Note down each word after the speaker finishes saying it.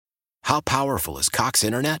How powerful is Cox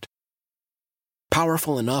Internet?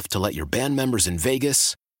 Powerful enough to let your band members in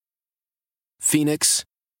Vegas, Phoenix,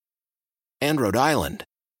 and Rhode Island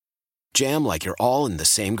jam like you're all in the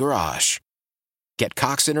same garage. Get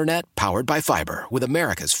Cox Internet powered by fiber with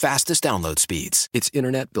America's fastest download speeds. It's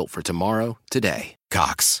internet built for tomorrow, today.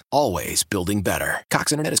 Cox, always building better.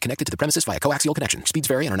 Cox Internet is connected to the premises via coaxial connection. Speeds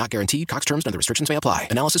vary and are not guaranteed. Cox terms and other restrictions may apply.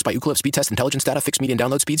 Analysis by Ookla Speed Test Intelligence Data. Fixed median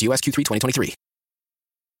download speeds. US Q3 2023.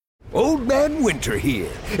 Old Man Winter here.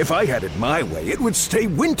 If I had it my way, it would stay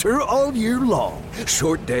winter all year long.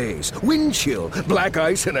 Short days, wind chill, black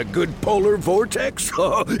ice, and a good polar vortex.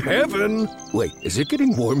 Oh, heaven! Wait, is it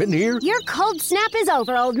getting warm in here? Your cold snap is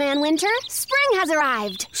over, Old Man Winter. Spring has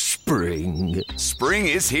arrived. Spring. Spring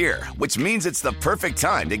is here, which means it's the perfect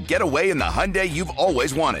time to get away in the Hyundai you've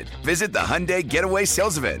always wanted. Visit the Hyundai Getaway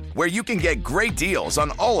Sales Event, where you can get great deals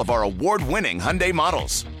on all of our award-winning Hyundai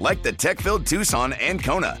models, like the tech-filled Tucson and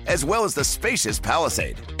Kona, as well as the spacious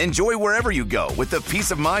Palisade. Enjoy wherever you go with the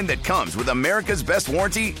peace of mind that comes with America's best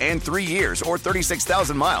warranty and 3 years or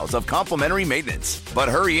 36,000 miles of complimentary maintenance. But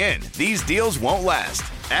hurry in, these deals won't last.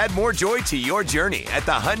 Add more joy to your journey at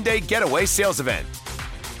the Hyundai Getaway Sales Event.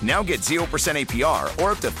 Now get 0% APR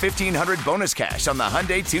or up to $1,500 bonus cash on the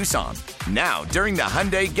Hyundai Tucson. Now, during the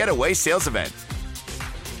Hyundai Getaway Sales Event.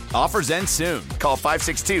 Offers end soon. Call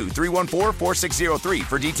 562-314-4603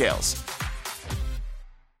 for details.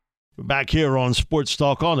 Back here on Sports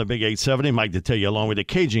Talk on the Big 870, Mike to tell you along with the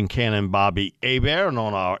Cajun Cannon Bobby Hebert, and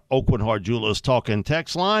on our Oakwood Hard Jewelers talking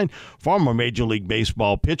text line, former Major League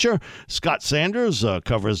Baseball pitcher Scott Sanders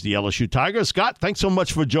covers the LSU Tigers. Scott, thanks so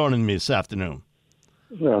much for joining me this afternoon.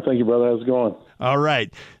 No, thank you, brother. How's it going? All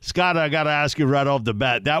right. Scott, I got to ask you right off the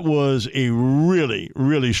bat, that was a really,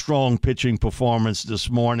 really strong pitching performance this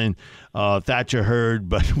morning. Thatcher Hurd,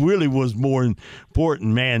 but really was more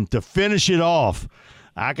important, man, to finish it off.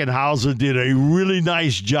 Ackenhauser did a really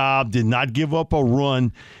nice job, did not give up a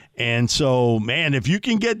run. And so, man, if you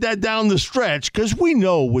can get that down the stretch, because we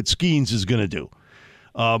know what Skeens is going to do.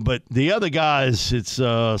 But the other guys, it's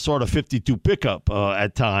sort of 52 pickup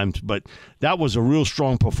at times. But that was a real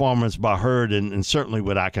strong performance by Hurd and certainly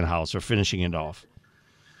with Ackenhauser finishing it off.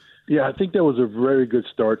 Yeah, I think that was a very good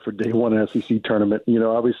start for day one SEC tournament. You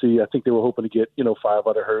know, obviously, I think they were hoping to get, 5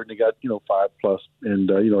 out of Hurd, and they got, 5 plus. And,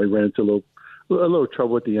 he ran into a little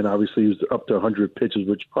trouble at the end. Obviously, he was up to 100 pitches,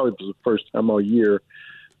 which probably was the first time all year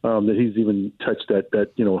that he's even touched that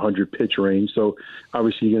 100 pitch range. So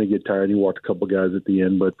obviously you're going to get tired. He walked a couple guys at the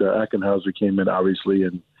end, but Ackenhauser came in obviously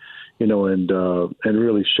and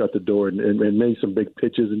really shut the door and made some big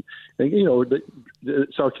pitches. And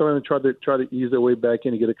South Carolina tried to ease their way back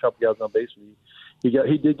in and get a couple guys on base.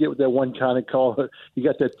 He did get with that one kind of call. He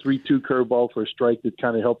got that 3-2 curveball for a strike that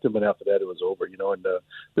kind of helped him, and after that it was over. And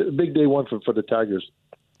the big day one for the Tigers.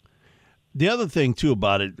 The other thing, too,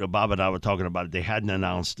 about it, Bob and I were talking about it, they hadn't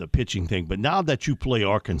announced the pitching thing. But now that you play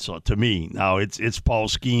Arkansas, to me, now it's Paul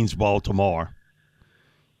Skeens' Baltimore.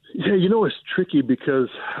 Yeah, it's tricky because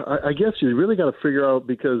I guess you really got to figure out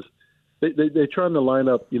because they're trying to line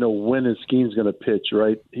up, when is Skeens going to pitch,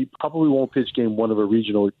 right? He probably won't pitch game one of a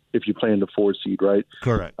regional if you play in the 4 seed, right?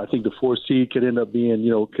 Correct. I think the 4 seed could end up being,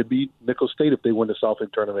 could be Nicholls State if they win the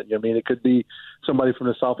Southland tournament. It could be somebody from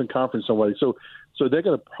the Southland Conference, somebody. So they're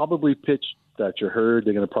going to probably pitch Thatcher Hurd.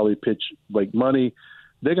 They're going to probably pitch Blake Money.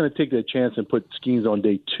 They're going to take that chance and put Skeens on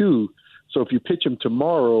day 2. So if you pitch him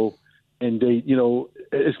tomorrow and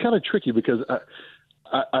it's kind of tricky because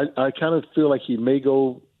I kind of feel like he may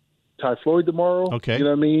go Ty Floyd tomorrow. Okay. You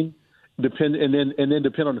know what I mean? Depend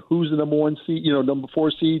on who's the number 1 seed, number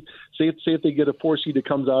 4 seed. Say if they get a 4 seed that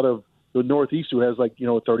comes out of the Northeast who has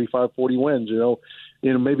 35, 40 wins,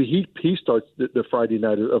 maybe he starts the Friday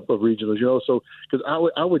night of regionals, so because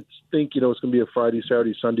I would think, it's going to be a Friday,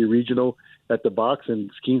 Saturday, Sunday regional at the box,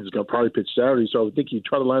 and Skeens is going to probably pitch Saturday, so I would think you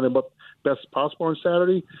try to line them up best possible on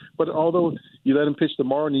Saturday. But although you let him pitch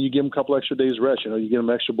tomorrow and then you give him a couple extra days rest, you give him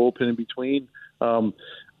extra bullpen in between.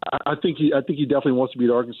 I think he definitely wants to beat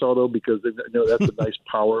Arkansas though, because that's a nice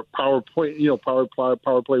power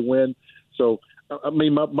play win. So I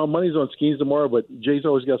mean, my money's on Skeens tomorrow, but Jay's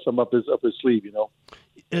always got some up his sleeve.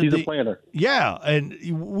 He's a planner. Yeah, and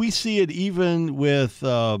we see it even with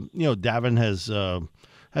Davin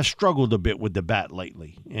has struggled a bit with the bat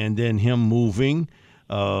lately, and then him moving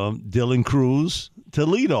Dylan Cruz to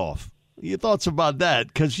leadoff. Your thoughts about that?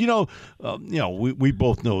 Because we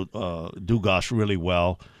both know Dugas really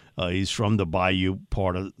well. He's from the Bayou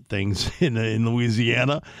part of things in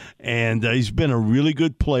Louisiana, and he's been a really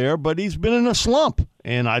good player, but he's been in a slump.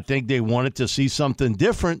 And I think they wanted to see something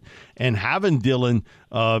different and having Dylan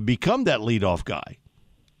become that leadoff guy.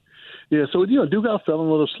 Yeah, so, Dugal fell in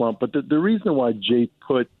a little slump, but the reason why Jay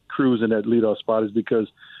put Cruz in that leadoff spot is because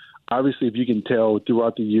obviously, if you can tell,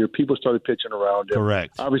 throughout the year, people started pitching around him.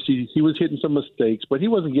 Correct. Obviously, he was hitting some mistakes, but he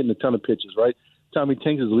wasn't getting a ton of pitches, right? Tommy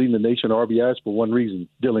Tanks is leading the nation in RBIs for one reason,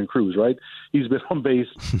 Dylan Cruz, right? He's been on base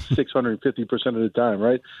 650% of the time,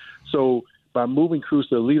 right? So by moving Cruz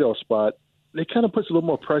to the leadoff spot, it kind of puts a little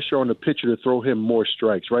more pressure on the pitcher to throw him more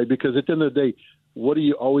strikes, right? Because at the end of the day, what do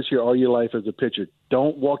you always hear all your life as a pitcher?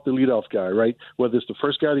 Don't walk the leadoff guy, right? Whether it's the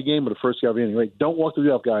first guy of the game or the first guy of the inning, right? Don't walk the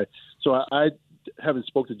leadoff guy. So I haven't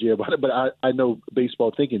spoken to Jay about it, but I know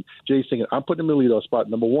baseball thinking. Jay's thinking, I'm putting him in the leadoff spot.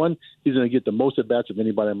 Number one, he's going to get the most at-bats of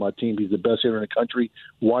anybody on my team. He's the best hitter in the country.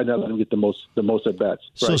 Why not let him get the most at-bats?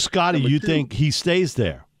 So, right? Scotty, Number you two, think he stays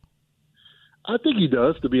there? I think he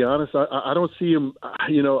does, to be honest. I don't see him, I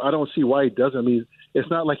don't see why he doesn't. I mean, it's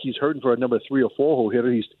not like he's hurting for a number 3 or 4 hole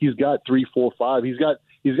hitter. He's got 3, 4, 5. He's got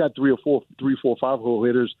 3, 4, 5 hole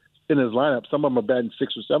hitters in his lineup. Some of them are batting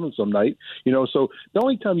 6 or 7 some night. So the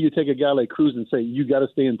only time you take a guy like Cruz and say you got to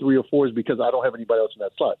stay in 3 or 4 is because I don't have anybody else in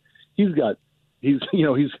that slot. He's got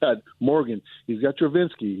Morgan, he's got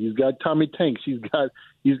Travinsky, he's got Tommy Tanks, he's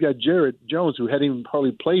got Jarrett Jones, who hadn't even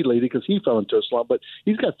hardly played lately because he fell into a slump. But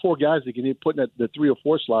he's got 4 guys that can put in the 3 or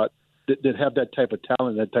 4 slot that have that type of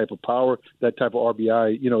talent, that type of power, that type of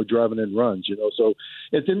RBI, driving in runs, So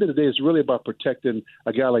at the end of the day, it's really about protecting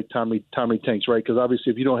a guy like Tommy Tanks, right? Because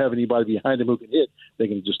obviously, if you don't have anybody behind him who can hit, they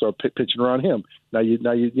can just start pitching around him. Now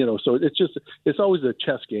so it's always a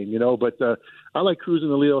chess game, But I like Cruz in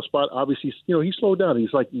the leadoff spot. Obviously, he slowed down. He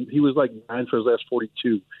was like 9 for his last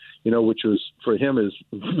 42, which was for him is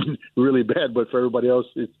really bad, but for everybody else,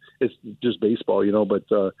 it's just baseball,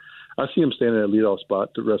 But I see him standing at leadoff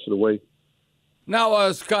spot the rest of the way. Now,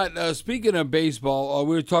 Scott, speaking of baseball,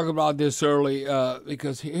 we were talking about this early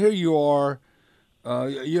because here you are,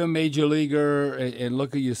 you're a major leaguer, and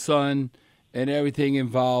look at your son and everything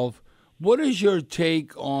involved. What is your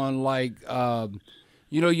take on,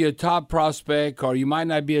 you're a top prospect, or you might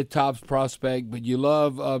not be a top prospect, but you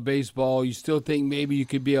love baseball. You still think maybe you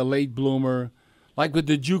could be a late bloomer, like with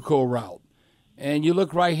the JUCO route. And you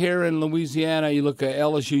look right here in Louisiana, you look at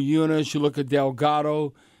LSU Eunice, you look at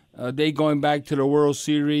Delgado, they going back to the World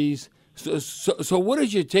Series. So what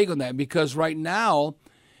is your take on that? Because right now,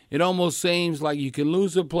 it almost seems like you can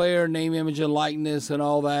lose a player, name, image, and likeness and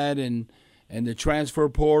all that, and the transfer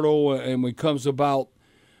portal and when it comes about.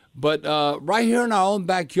 But right here in our own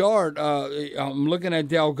backyard, I'm looking at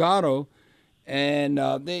Delgado, and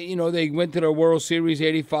they went to the World Series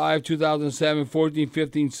 85, 2007, 14,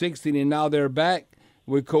 15, 16, and now they're back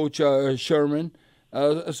with Coach Sherman.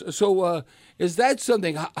 So is that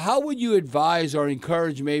something? How would you advise or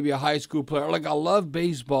encourage maybe a high school player? Like, I love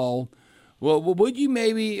baseball. Well, would you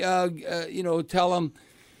maybe tell them,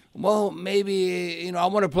 well, maybe I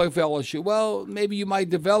want to play for LSU. Well, maybe you might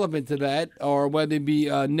develop into that, or whether it be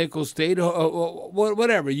Nickel State or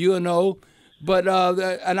whatever, UNO. But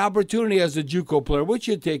an opportunity as a JUCO player. What's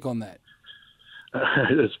your take on that?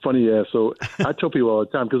 It's funny, yeah. So I tell people all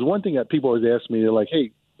the time, because one thing that people always ask me, they're like,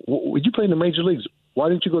 hey, would you play in the major leagues? Why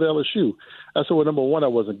didn't you go to LSU? I said, well, number one, I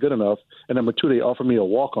wasn't good enough. And number two, they offered me a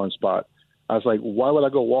walk-on spot. I was like, why would I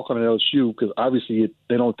go walk on at LSU? Because obviously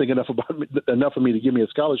they don't think enough of me to give me a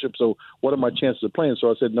scholarship. So what are my chances of playing?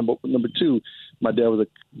 So I said, number two, my dad was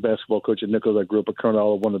a basketball coach at Nichols. I grew up a Colonel.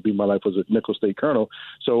 All I wanted to be in my life was a Nichols State Colonel.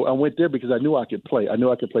 So I went there because I knew I could play. I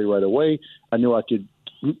knew I could play right away. I knew I could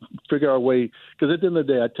figure out a way. Because at the end of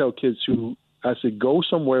the day, I tell kids I said, go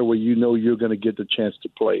somewhere where you know you're going to get the chance to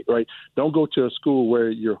play, right? Don't go to a school where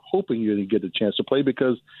you're hoping you're going to get the chance to play,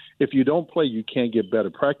 because if you don't play, you can't get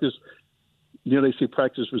better. Practice, they say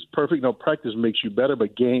practice was perfect. No, practice makes you better,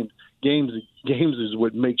 but games is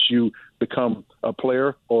what makes you become a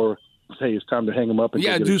player, or say it's time to hang them up and do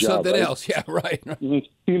a job, something right? else. Yeah, right.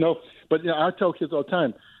 But I tell kids all the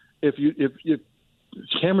time, if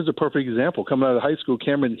Cameron's a perfect example. Coming out of high school,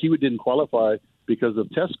 Cameron, he didn't qualify because of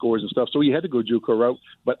test scores and stuff, so he had to go JUCO route.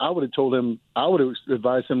 But I would have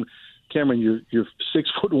advised him, Cameron, you're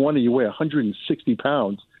 6'1" and you weigh 160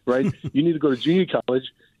 pounds, right? You need to go to junior college.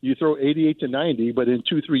 You throw 88 to 90, but in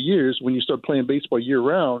 2-3 years, when you start playing baseball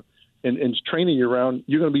year-round and training year-round,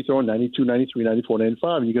 you're going to be throwing 92, 93, 94,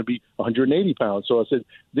 95, and you're going to be 180 pounds. So I said,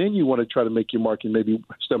 then you want to try to make your mark and maybe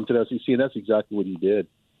step to the SEC, and that's exactly what he did.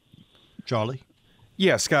 Charlie?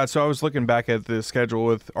 Yeah, Scott, so I was looking back at the schedule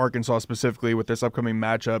with Arkansas specifically with this upcoming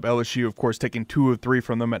matchup. LSU, of course, taking 2 of 3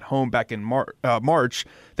 from them at home back in March.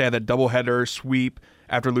 They had that doubleheader sweep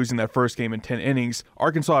after losing that first game in 10 innings.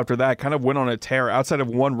 Arkansas, after that, kind of went on a tear outside of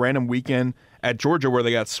one random weekend at Georgia where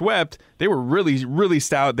they got swept, they were really, really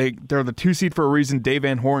stout. They're the 2 seed for a reason. Dave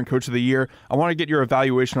Van Horn, Coach of the Year. I want to get your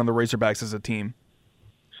evaluation on the Razorbacks as a team.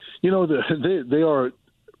 You know, they are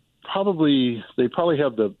probably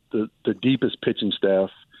have the deepest pitching staff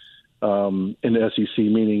in the SEC,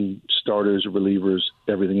 meaning starters, relievers,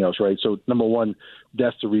 everything else, right? So, number one,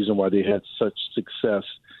 that's the reason why they had such success,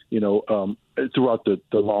 throughout the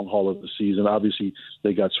long haul of the season. Obviously,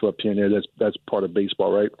 they got swept here and there. That's part of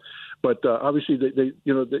baseball, right? But obviously, they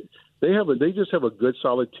just have a good,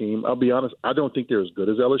 solid team. I'll be honest, I don't think they're as good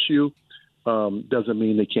as LSU. Doesn't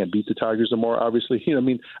mean they can't beat the Tigers tomorrow, obviously.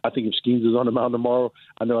 I think if Skeens is on the mound tomorrow,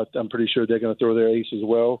 I'm pretty sure they're going to throw their ace as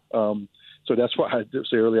well. So that's why I did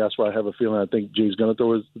say earlier, that's why I have a feeling I think Jay's going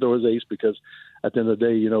to throw his ace, because at the end of the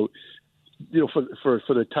day, for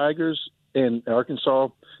the Tigers and Arkansas,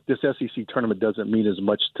 this SEC tournament doesn't mean as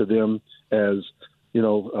much to them as,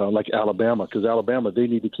 like Alabama, because Alabama, they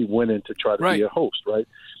need to keep winning to try to be a host, right?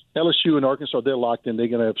 LSU and Arkansas, they're locked in. They're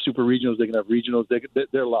going to have super regionals. They're going to have regionals.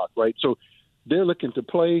 They're locked, right? So they're looking to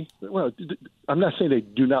play. Well, I'm not saying they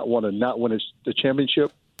do not want to not win the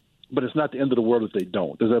championship, but it's not the end of the world if they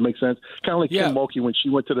don't. Does that make sense? Kind of like Kim Mulkey when she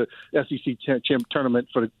went to the SEC tournament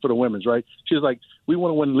for the women's, right? She was like, we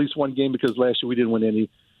want to win at least one game because last year we didn't win any.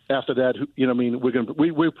 After that,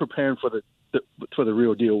 we're preparing for the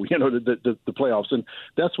real deal, the playoffs, and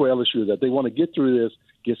that's where LSU is at. They want to get through this,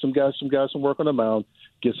 get some guys some work on the mound,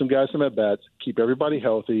 get some guys some at bats, keep everybody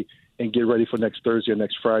healthy, and get ready for next Thursday or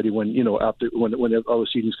next Friday when after when all the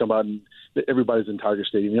seasons come out and everybody's in Tiger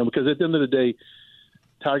Stadium. Because at the end of the day,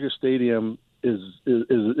 Tiger Stadium is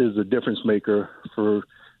a difference maker for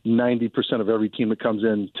 90% of every team that comes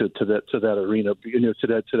in to that arena,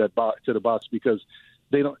 to the box, because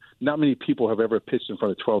not many people have ever pitched in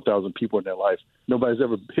front of 12,000 people in their life. Nobody's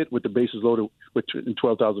ever hit with the bases loaded with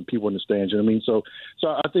 12,000 people in the stands. So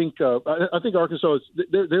I think Arkansas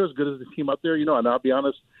they're as good as the team up there. And I'll be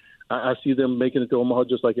honest, I see them making it to Omaha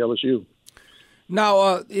just like LSU.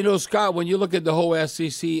 Now, Scott, when you look at the whole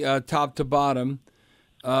SEC top to bottom,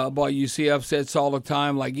 you see upsets all the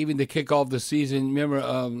time. Like even to kick off the season,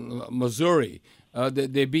 remember Missouri,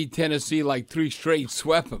 they beat Tennessee like 3 straight,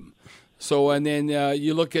 swept them. So, and then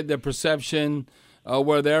you look at the perception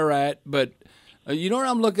where they're at. But you know what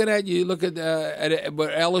I'm looking at? You look at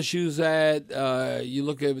where LSU's at. You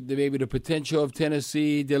look at maybe the potential of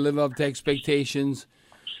Tennessee. They live up to expectations.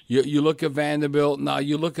 You look at Vanderbilt. Now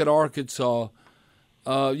you look at Arkansas.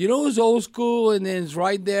 Who's old school and then it's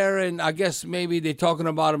right there. And I guess maybe they're talking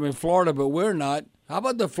about them in Florida, but we're not. How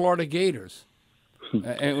about the Florida Gators?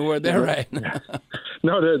 And where they're at?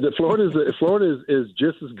 No, the Florida is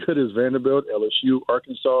just as good as Vanderbilt, LSU,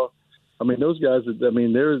 Arkansas. I mean, those guys. I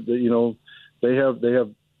mean, they have a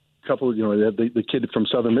couple. They have the kid from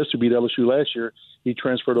Southern Miss who beat LSU last year. He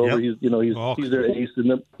transferred over. Yep. He's their ace, and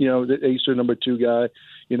the ace or number 2 guy.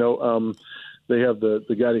 They have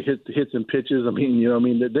the guy that hits and pitches. I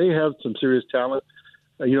mean, they have some serious talent.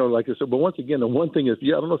 Like I said. But once again, the one thing is,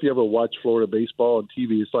 I don't know if you ever watch Florida baseball on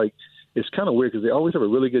TV. It's like. It's kind of weird because they always have a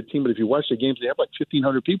really good team, but if you watch the games, they have like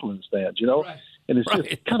 1,500 people in the stands, Right. And it's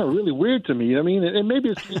just kind of really weird to me. And maybe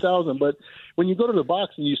it's 3,000, but when you go to the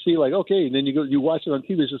box and you see like, okay, and then you watch it on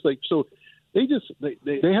TV, it's just like, so they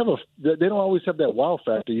don't always have that wow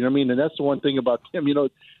factor, And that's the one thing about Tim,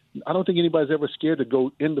 I don't think anybody's ever scared to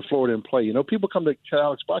go into Florida and play. People come to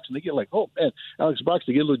Alex Box and they get like, oh man, Alex Box,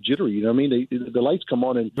 they get a little jittery. The lights come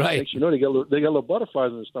on and next, they get a little butterflies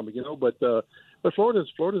in their stomach. But Florida's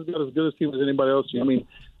got as good a team as anybody else. There's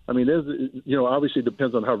obviously it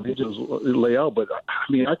depends on how regions lay out, but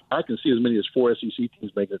I can see as many as 4 SEC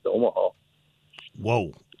teams making it to Omaha.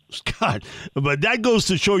 Whoa. Scott, but that goes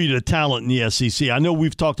to show you the talent in the SEC. I know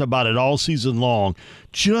we've talked about it all season long,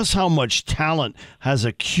 just how much talent has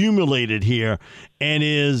accumulated here, and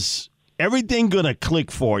is everything going to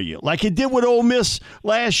click for you? Like it did with Ole Miss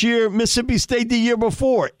last year, Mississippi State the year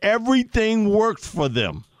before. Everything worked for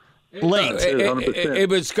them. Late.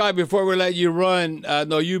 But Scott, before we let you run,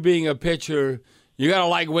 you being a pitcher, you got to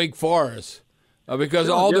like Wake Forest because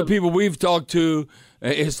the people we've talked to,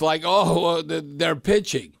 it's like, they're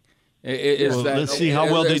pitching. Let's see how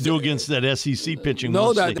well they do against that SEC pitching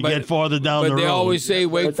once they get farther down the road. But they always say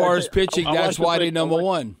Wake Forest pitching, that's why they're number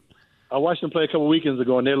 1. I watched them play a couple weekends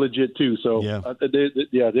ago, and they're legit too. So,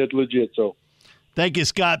 they're legit. So, thank you,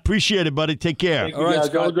 Scott. Appreciate it, buddy. Take care. All right,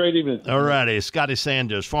 Scott. Have a great evening. All righty. Scotty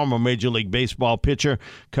Sanders, former Major League Baseball pitcher,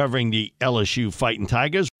 covering the LSU Fighting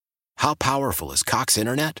Tigers. How powerful is Cox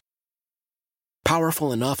Internet?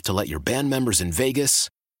 Powerful enough to let your band members in Vegas,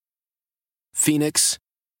 Phoenix,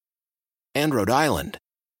 and Rhode Island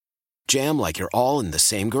jam like you're all in the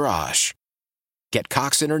same garage. Get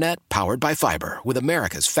Cox Internet powered by fiber with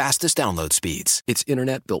America's fastest download speeds. It's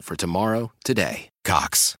internet built for tomorrow, today.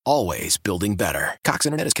 Cox, always building better. Cox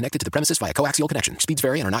Internet is connected to the premises via coaxial connection. Speeds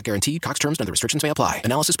vary and are not guaranteed. Cox terms and other restrictions may apply.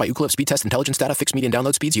 Analysis by Ookla of Speed Test Intelligence Data. Fixed median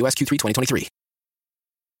download speeds. US Q3 2023.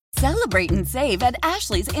 Celebrate and save at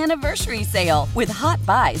Ashley's Anniversary Sale. With Hot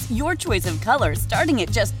Buys, your choice of colors starting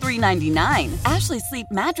at just $3.99. Ashley Sleep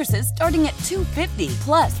mattresses starting at $2.50.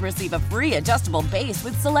 Plus, receive a free adjustable base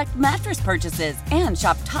with select mattress purchases. And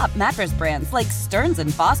shop top mattress brands like Stearns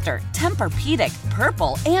 & Foster, Tempur-Pedic,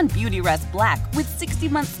 Purple, and Beautyrest Black with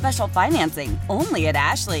 60-month special financing. Only at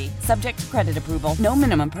Ashley. Subject to credit approval. No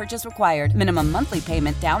minimum purchase required. Minimum monthly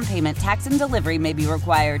payment, down payment, tax, and delivery may be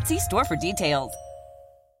required. See store for details.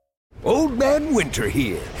 Old Man Winter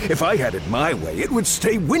here. If I had it my way, it would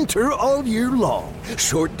stay winter all year long.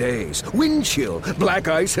 Short days, wind chill, black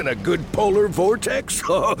ice, and a good polar vortex.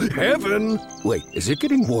 Oh, heaven! Wait, is it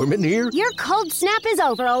getting warm in here? Your cold snap is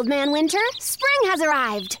over, Old Man Winter. Spring has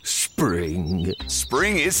arrived. Spring.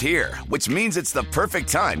 Spring is here, which means it's the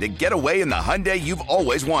perfect time to get away in the Hyundai you've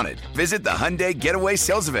always wanted. Visit the Hyundai Getaway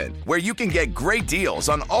Sales Event, where you can get great deals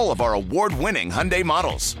on all of our award-winning Hyundai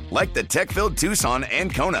models, like the tech-filled Tucson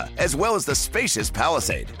and Kona, as well as the spacious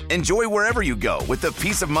Palisade. Enjoy wherever you go with the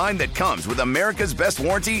peace of mind that comes with America's best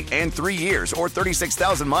warranty and 3 years or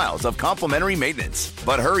 36,000 miles of complimentary maintenance.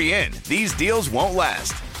 But hurry in, these deals won't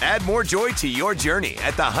last. Add more joy to your journey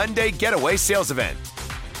at the Hyundai Getaway Sales Event.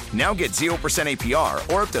 Now get 0%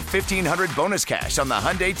 APR or up to $1,500 bonus cash on the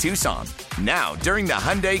Hyundai Tucson. Now, during the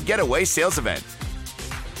Hyundai Getaway Sales Event.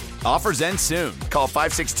 Offers end soon. Call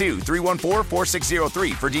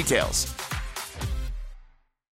 562-314-4603 for details.